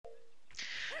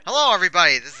Hello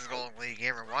everybody, this is Golden Lady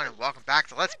Gamer 1 and welcome back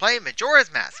to Let's Play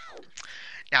Majora's Mask.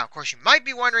 Now, of course, you might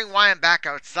be wondering why I'm back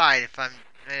outside if I'm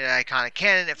an iconic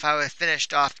cannon if I was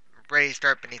finished off ready to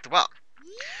start beneath the well.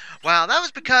 Well, that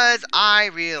was because I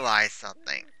realized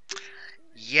something.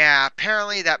 Yeah,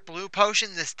 apparently that blue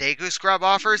potion this Deku Scrub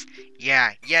offers,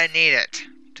 yeah, you need it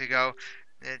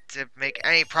to make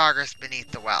any progress beneath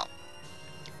the well.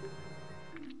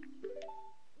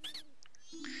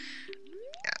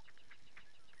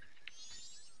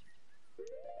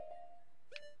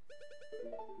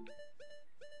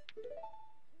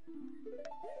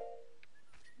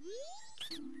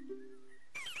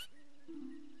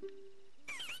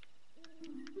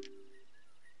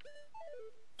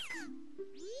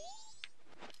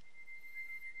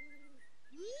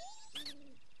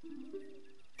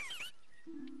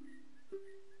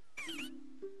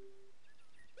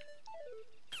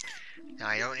 Now,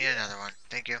 I don't need another one.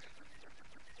 Thank you.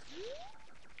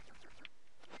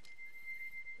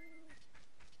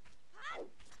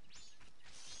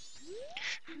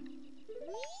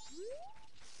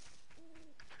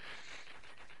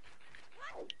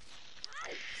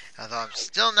 Although I'm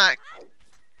still not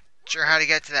sure how to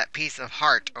get to that piece of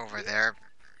heart over there.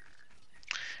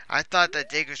 I thought that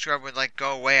Deku Scrub would like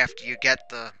go away after you get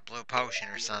the blue potion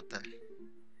or something.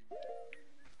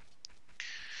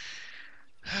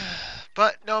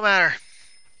 But no matter.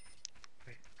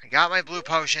 I got my blue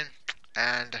potion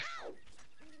and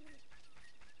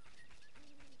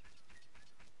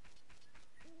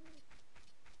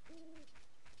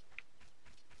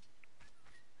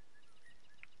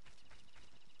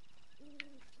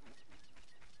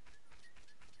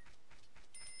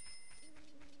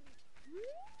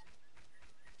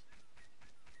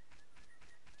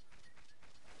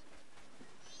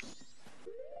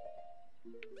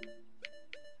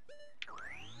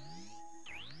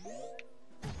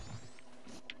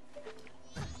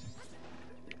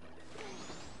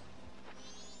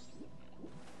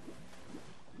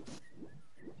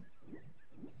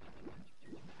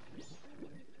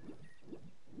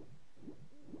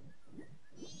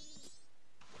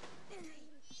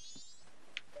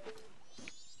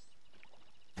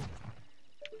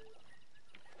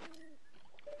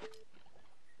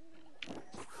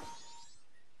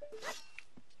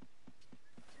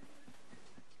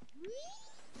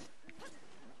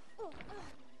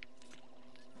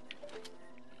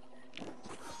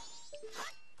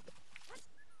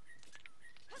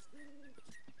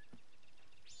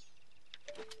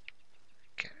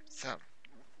okay, so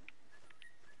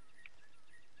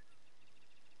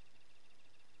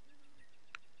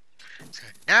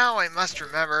now I must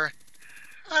remember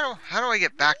how do I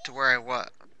get back to where I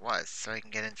was so I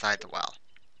can get inside the well.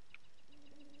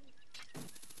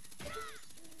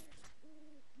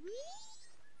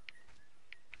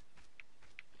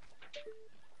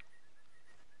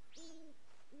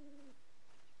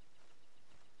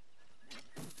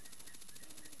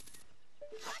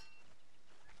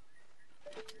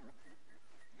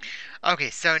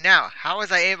 Okay, so now how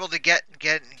was I able to get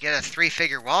a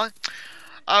three-figure wallet?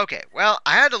 Okay, well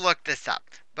I had to look this up,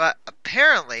 but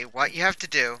apparently what you have to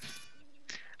do,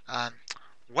 um,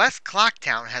 West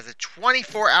Clocktown has a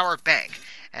 24-hour bank,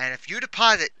 and if you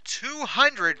deposit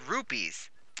 200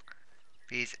 rupees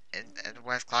fees in the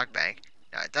West Clock Bank,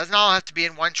 now it doesn't all have to be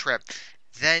in one trip.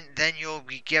 Then you'll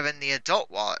be given the adult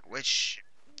wallet, which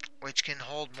can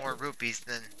hold more rupees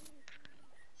than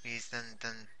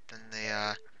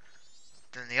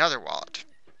the other wallet.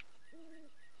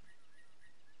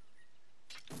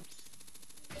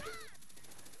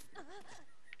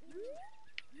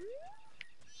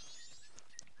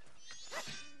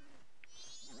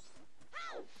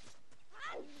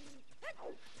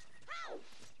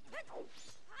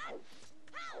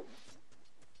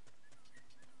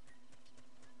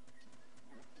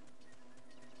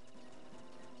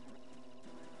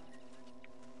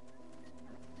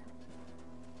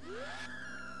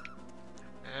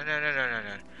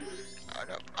 No. Oh,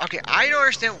 no. Okay, I don't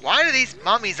understand. Why do these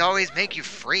mummies always make you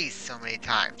freeze so many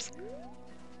times?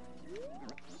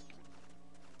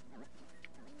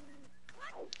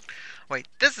 Wait,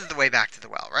 this is the way back to the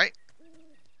well, right?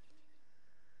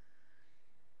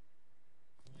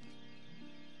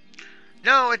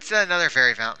 No, it's another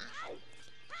fairy fountain.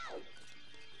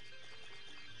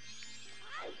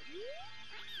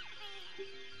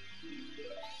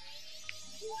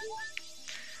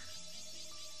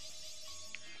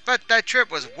 But that trip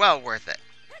was well worth it.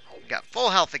 You got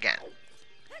full health again.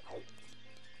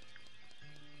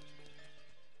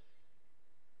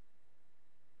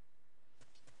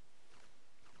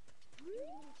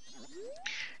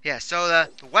 Yeah, so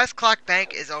the West Clock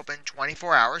Bank is open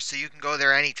 24 hours, so you can go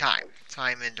there anytime.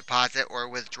 Time and deposit or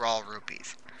withdrawal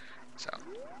rupees.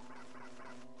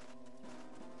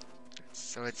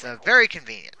 So it's very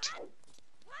convenient.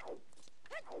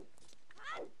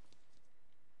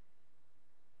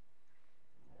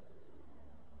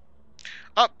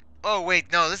 Oh, oh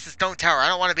wait, no, this is Stone Tower. I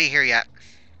don't want to be here yet.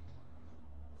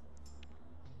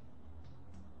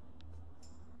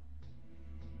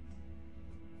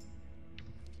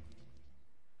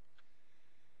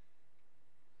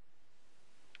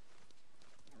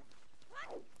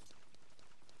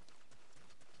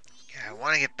 Yeah, I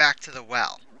want to get back to the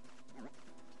well.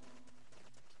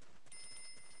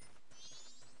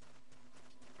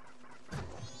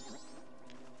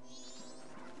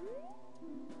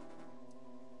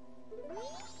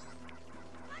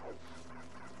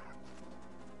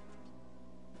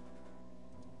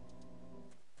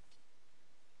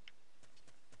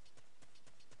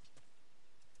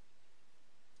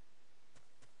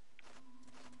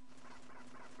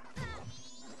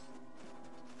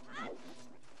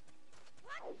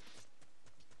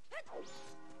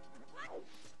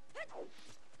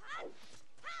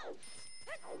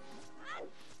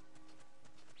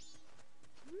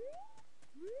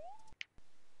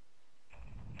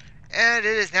 And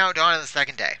it is now dawn of the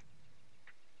second day.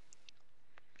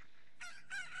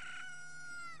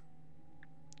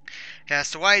 Yeah,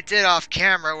 so what I did off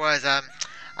camera was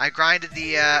I grinded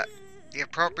the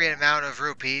appropriate amount of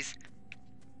rupees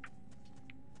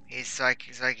so I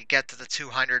could get to the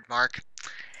 200 mark,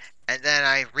 and then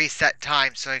I reset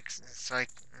time I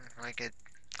could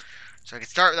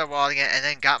start with the wall again, and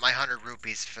then got my 100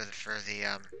 rupees for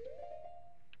the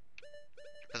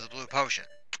blue potion.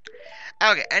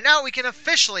 Okay, and now we can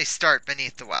officially start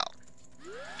beneath the well.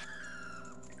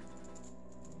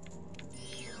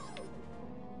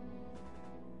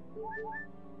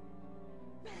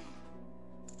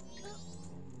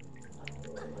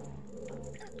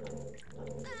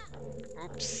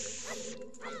 Oops.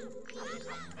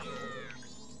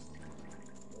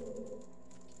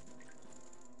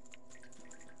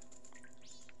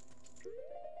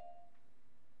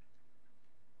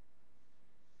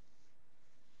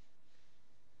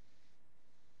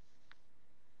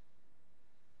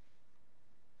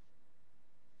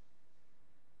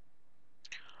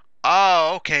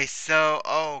 Oh, okay,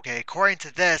 okay, according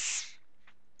to this.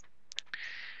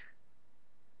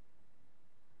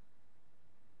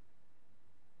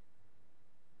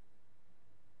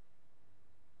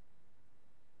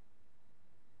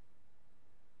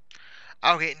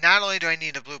 Okay, not only do I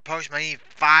need a blue potion, I need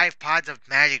 5 pods of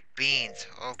magic beans.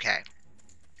 Okay.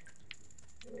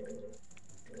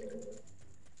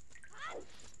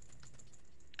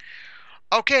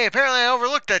 Okay, apparently I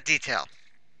overlooked that detail.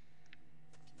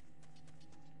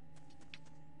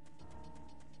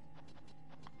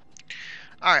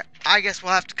 Alright, I guess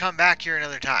we'll have to come back here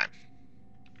another time.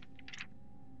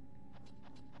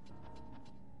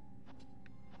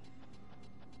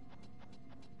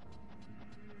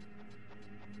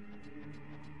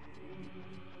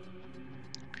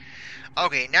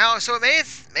 Okay, now, so it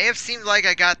may have seemed like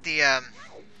I got the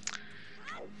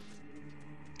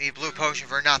blue potion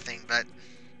for nothing, but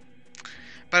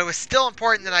it was still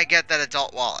important that I get that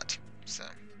adult wallet. So,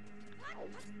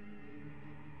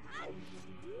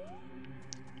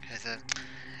 because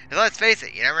let's face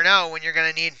it, you never know when you're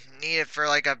gonna need it for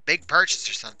like a big purchase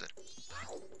or something.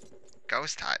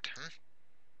 Ghost hut.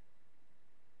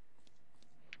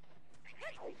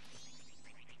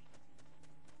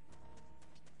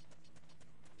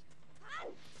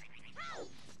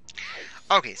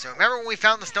 Okay, so remember when we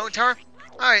found the stone tower?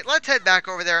 Alright, let's head back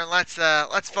over there and let's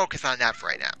focus on that for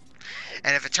right now.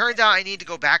 And if it turns out I need to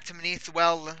go back to beneath the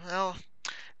well,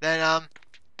 then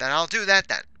I'll do that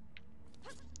then.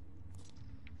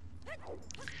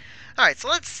 Alright, so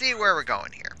let's see where we're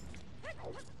going here.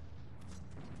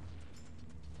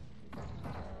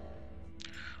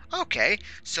 Okay,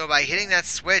 so by hitting that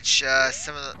switch,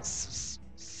 some of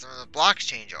the blocks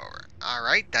change over.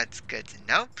 Alright, that's good to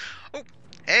know. Oh,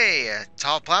 hey, a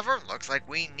tall platform. Looks like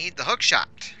we need the hook shot.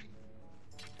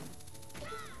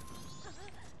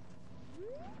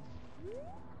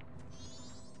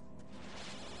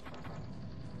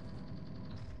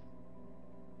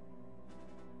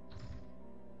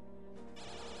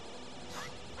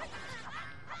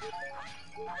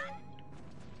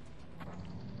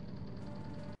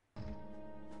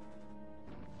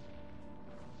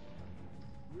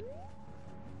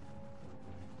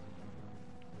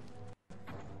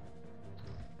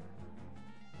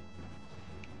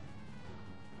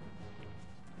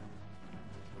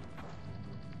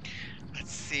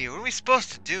 Let's see, what are we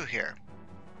supposed to do here?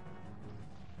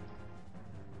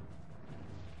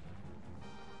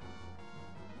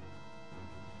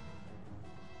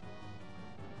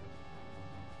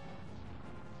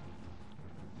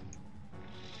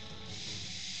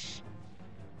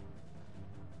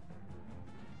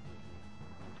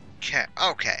 Okay,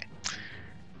 okay.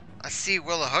 Let's see,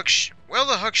 will the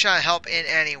hook shot help in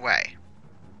any way?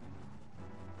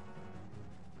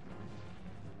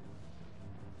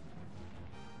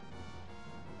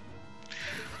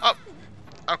 Oh,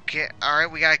 okay,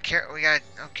 alright,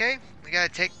 okay, we gotta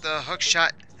take the hook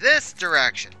shot this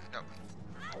direction. No.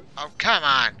 Oh, come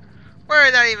on. Where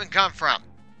did that even come from?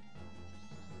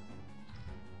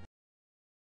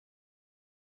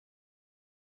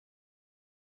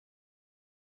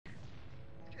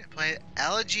 Play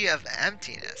Elegy of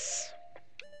Emptiness.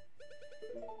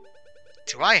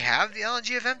 Do I have the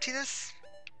Elegy of Emptiness?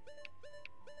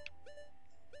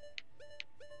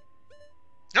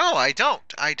 No, I don't.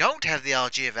 I don't have the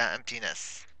Elegy of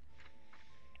Emptiness.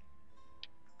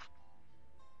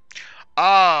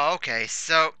 Oh, okay,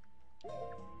 so...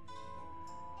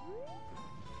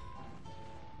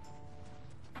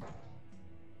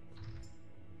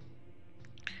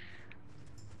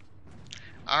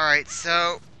 Alright,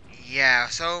 so... Yeah,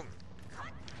 so...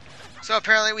 So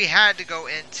apparently we had to go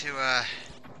into,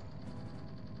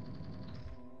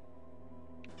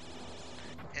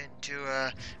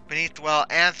 Beneath the Well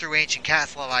and through Ancient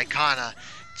Castle of Icona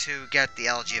to get the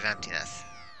Elegy of Emptiness.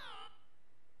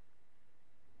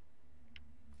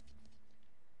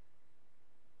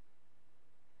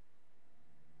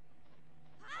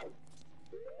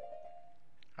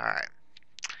 Alright.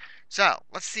 So,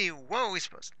 let's see, what are we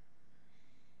supposed to...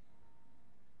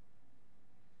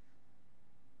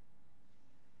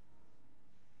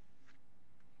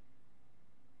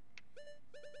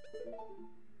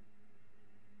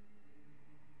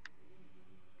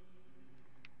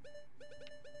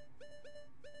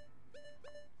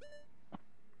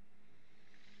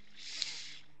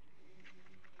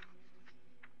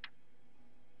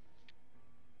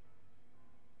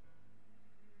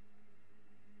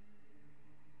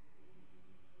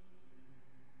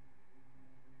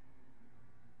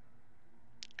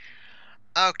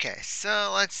 Okay,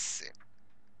 so let's see.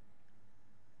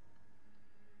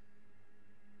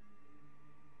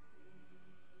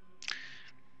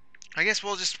 I guess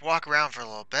we'll just walk around for a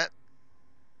little bit.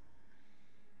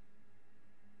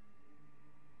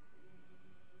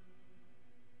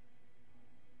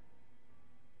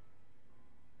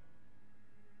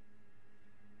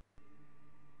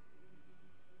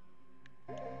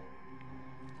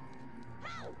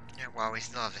 Yeah, while we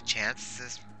still have a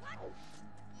chance.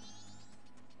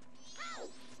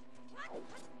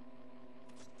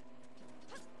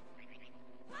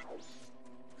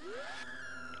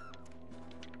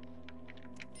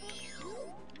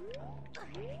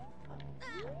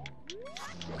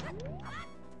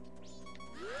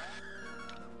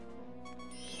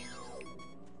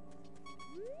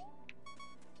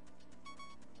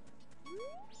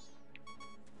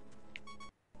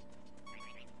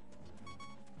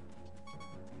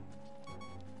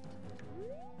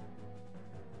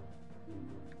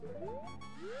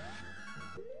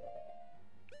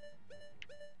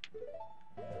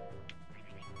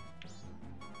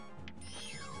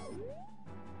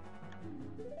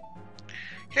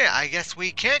 Okay, I guess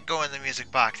we can't go in the music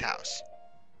box house.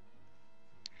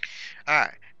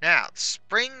 Alright, now,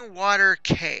 Spring Water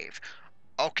Cave.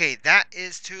 Okay, that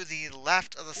is to the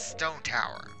left of the stone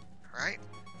tower, right?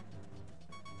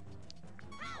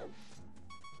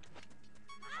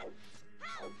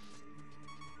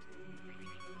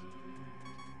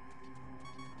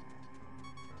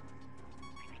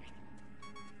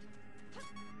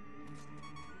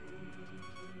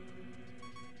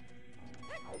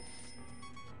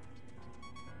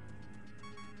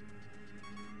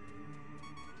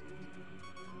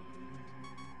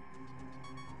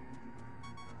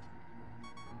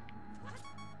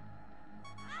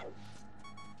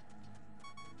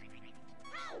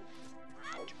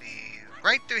 To be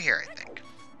right through here, I think.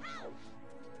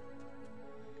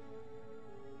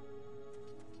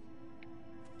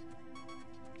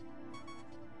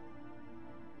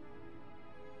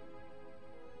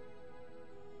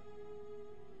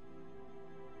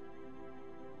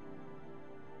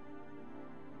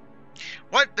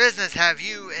 What business have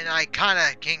you in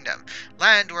Icona Kingdom,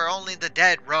 land where only the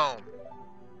dead roam?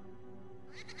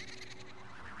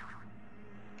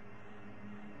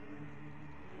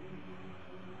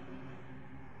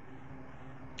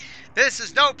 This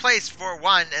is no place for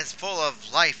one as full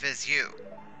of life as you.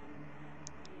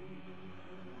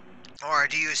 Or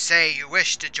do you say you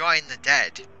wish to join the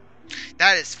dead?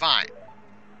 That is fine.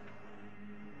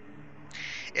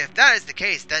 If that is the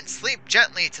case, then sleep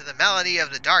gently to the melody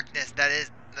of the darkness that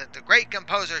the great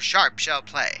composer Sharp shall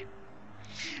play,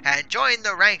 and join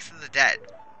the ranks of the dead.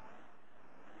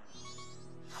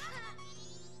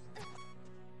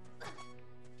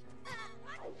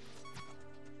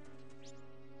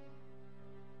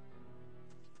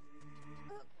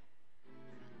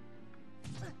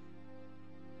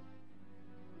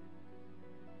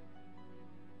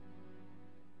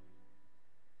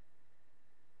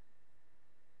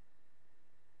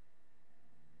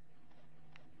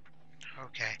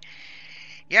 Okay.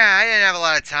 Yeah, I didn't have a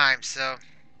lot of time, so...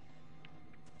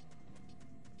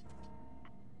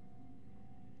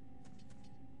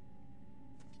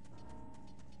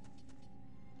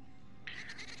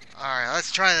 Alright,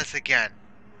 let's try this again.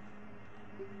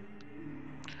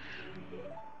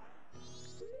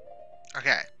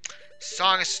 Okay.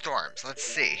 Song of Storms. Let's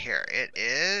see here. It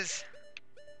is...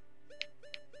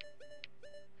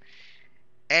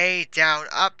 A, down,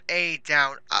 up, A,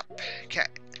 down, up. Okay.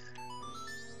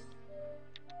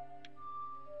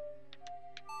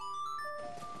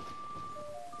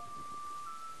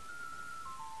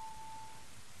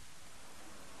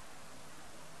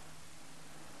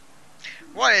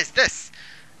 What is this?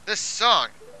 This song.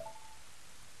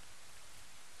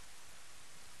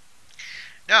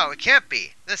 No, it can't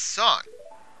be. This song.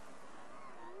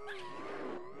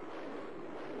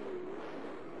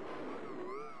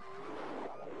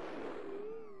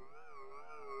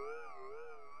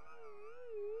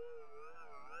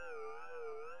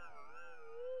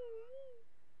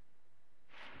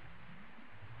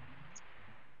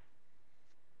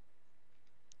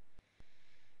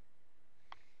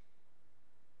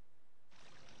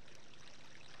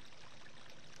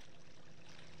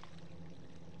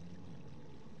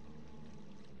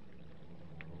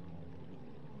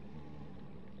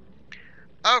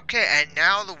 Okay, and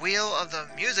now the wheel of the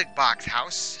music box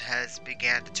house has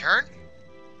began to turn.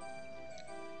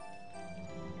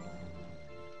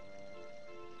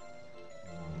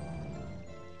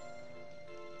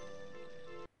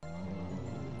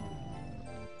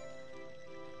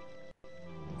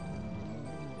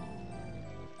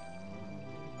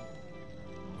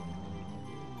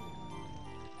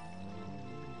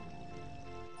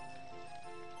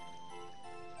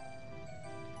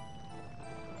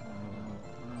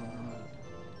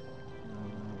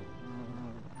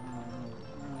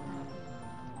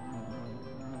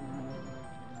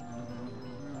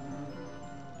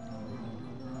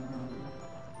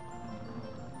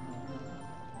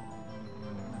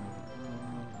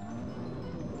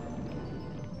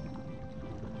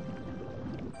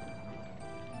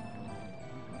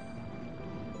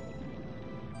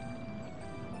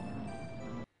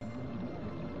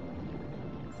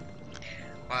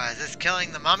 Is this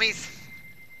killing the mummies?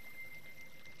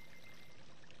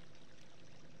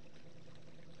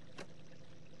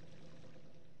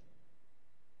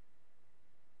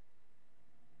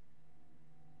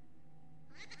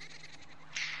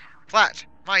 Flat,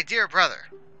 my dear brother,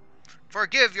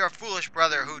 forgive your foolish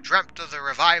brother who dreamt of the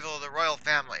revival of the royal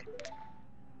family.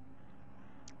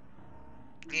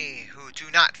 Me, who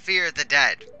do not fear the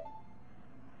dead.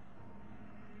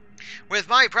 With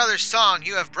my brother's song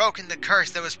you have broken the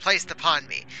curse that was placed upon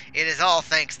me. It is all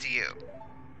thanks to you.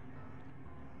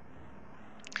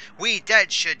 We dead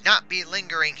should not be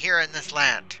lingering here in this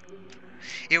land.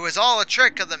 It was all a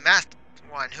trick of the masked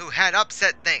one who had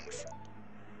upset things.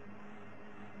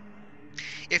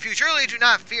 If you truly do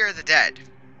not fear the dead,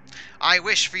 I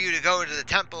wish for you to go to the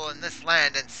temple in this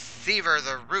land and sever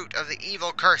the root of the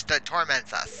evil curse that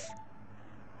torments us.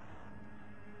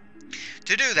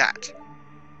 To do that,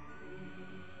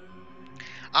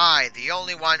 I, the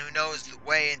only one who knows the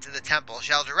way into the temple,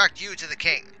 shall direct you to the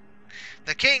king.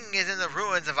 The king is in the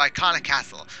ruins of Icona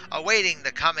Castle, awaiting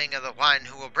the coming of the one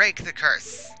who will break the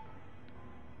curse.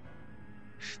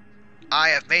 I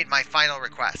have made my final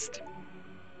request.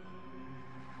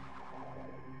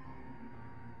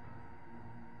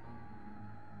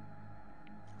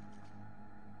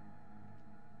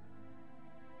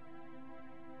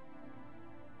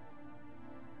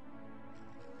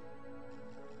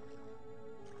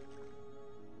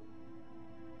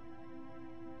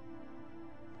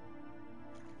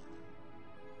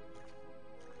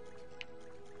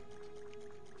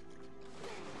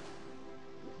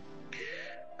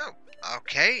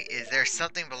 Okay, is there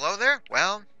something below there?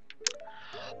 Well,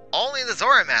 only the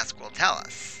Zora mask will tell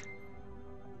us.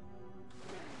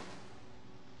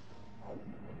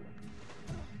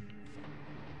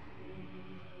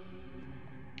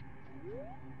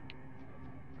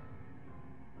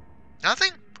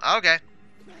 Nothing? Okay.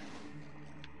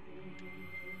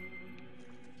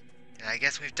 I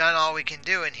guess we've done all we can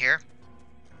do in here.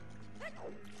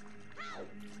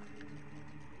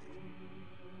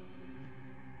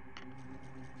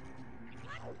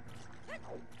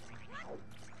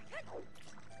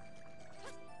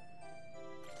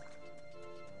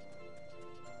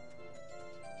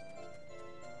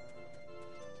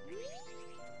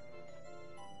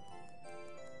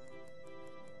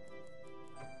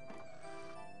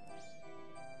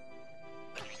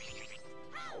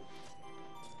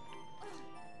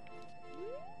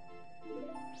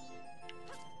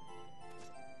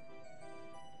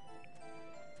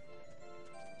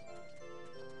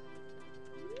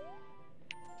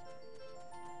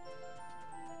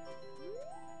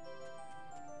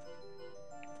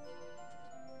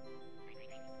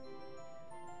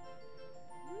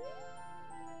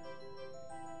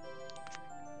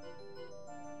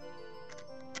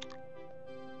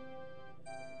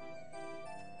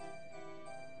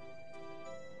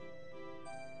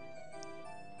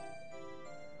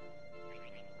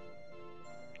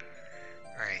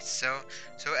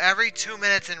 So every 2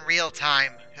 minutes in real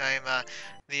time, the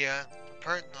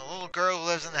the little girl who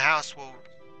lives in the house will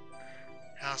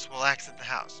exit the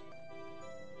house.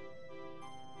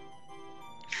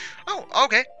 Oh,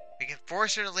 okay. We can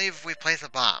force her to leave if we place a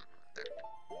bomb.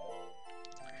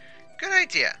 Good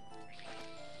idea.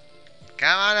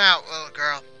 Come on out, little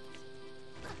girl.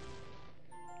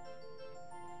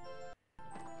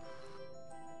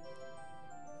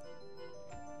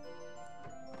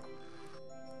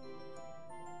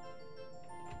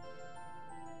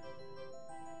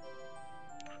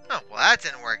 Oh, well, that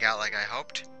didn't work out like I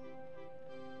hoped.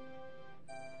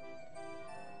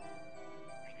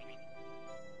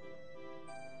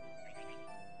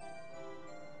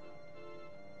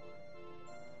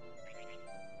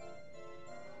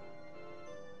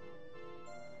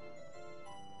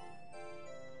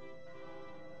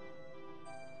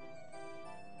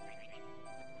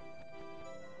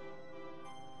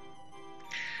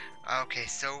 Okay,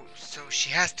 so she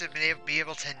has to be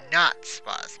able to not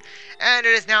spot us. And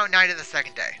it is now night of the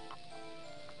second day.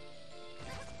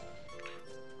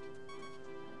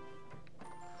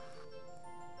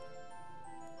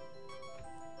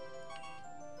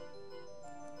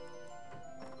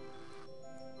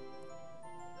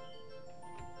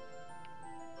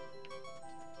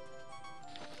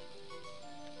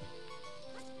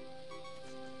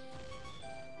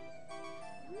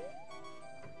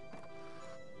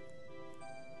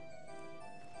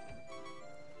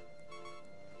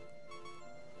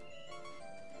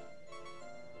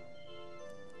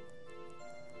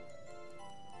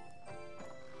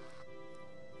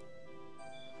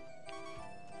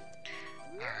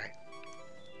 Alright.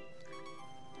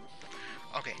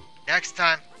 Okay, next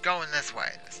time, going this way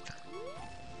this time.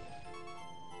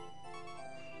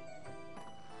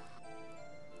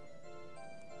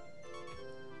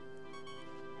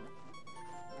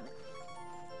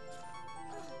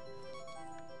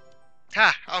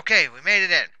 Ha! Okay, we made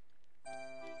it in.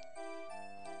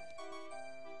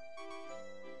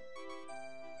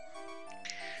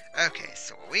 Okay,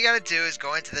 so what we gotta do is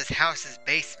go into this house's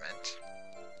basement.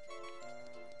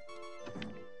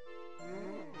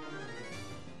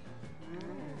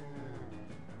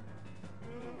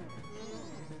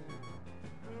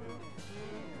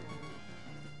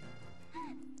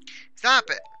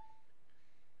 Stop it!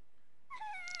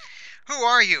 Who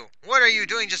are you? What are you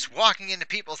doing just walking into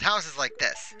people's houses like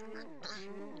this?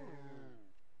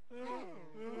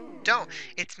 Don't.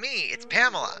 It's me. It's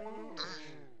Pamela.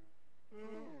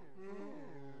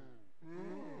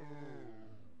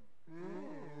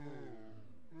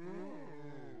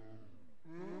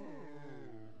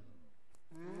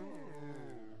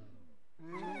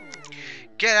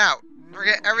 Get out.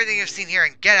 Forget everything you've seen here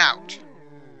and get out.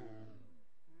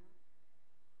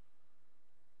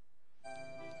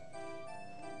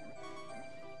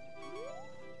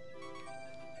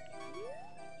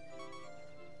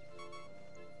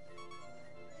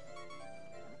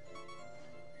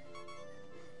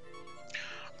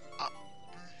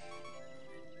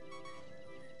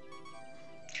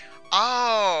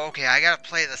 Oh, okay, I gotta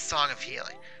play the Song of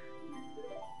Healing.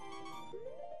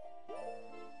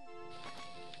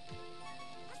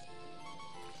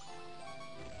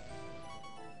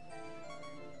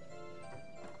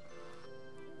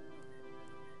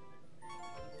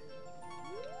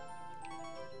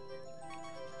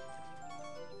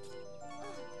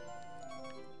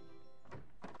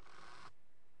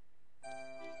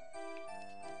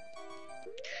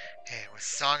 Okay, it was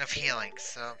Song of Healing,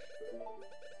 so...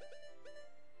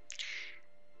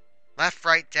 Left,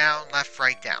 right, down, left,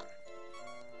 right, down.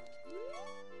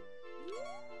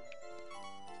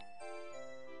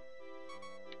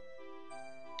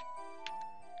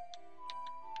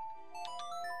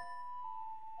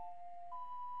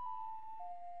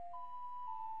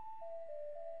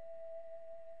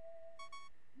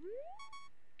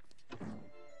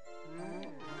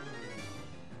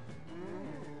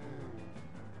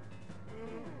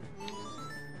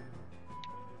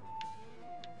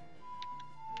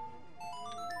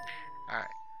 Alright.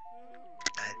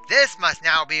 This must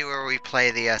now be where we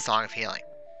play the Song of Healing.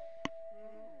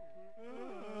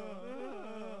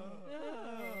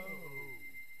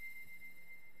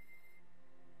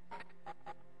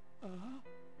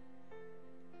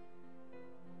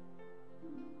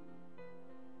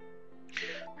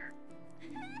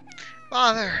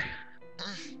 Father!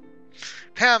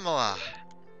 Pamela!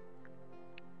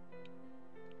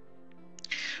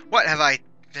 What have I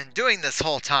been doing this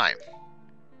whole time?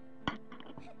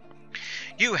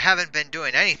 You haven't been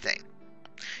doing anything.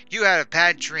 You had a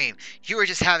bad dream. You were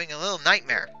just having a little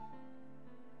nightmare.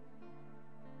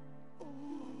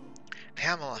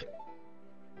 Pamela.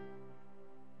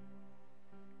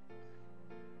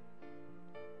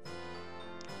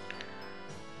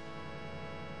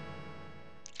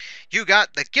 You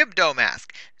got the Gibdo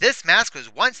mask. This mask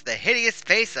was once the hideous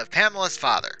face of Pamela's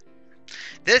father.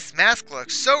 This mask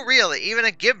looks so real that even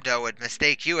a Gibdo would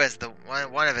mistake you as the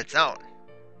one of its own.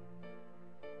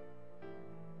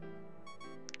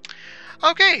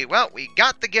 Okay, well, we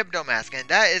got the Gibdo mask, and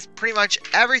that is pretty much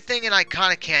everything in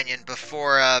Iconic Canyon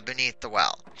before Beneath the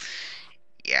Well.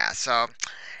 Yeah, so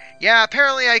yeah,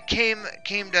 apparently I came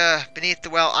to Beneath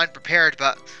the Well unprepared,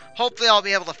 but hopefully I'll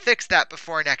be able to fix that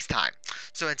before next time.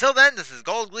 So until then, this is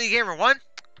Gold Glee Gamer 1.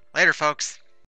 Later, folks.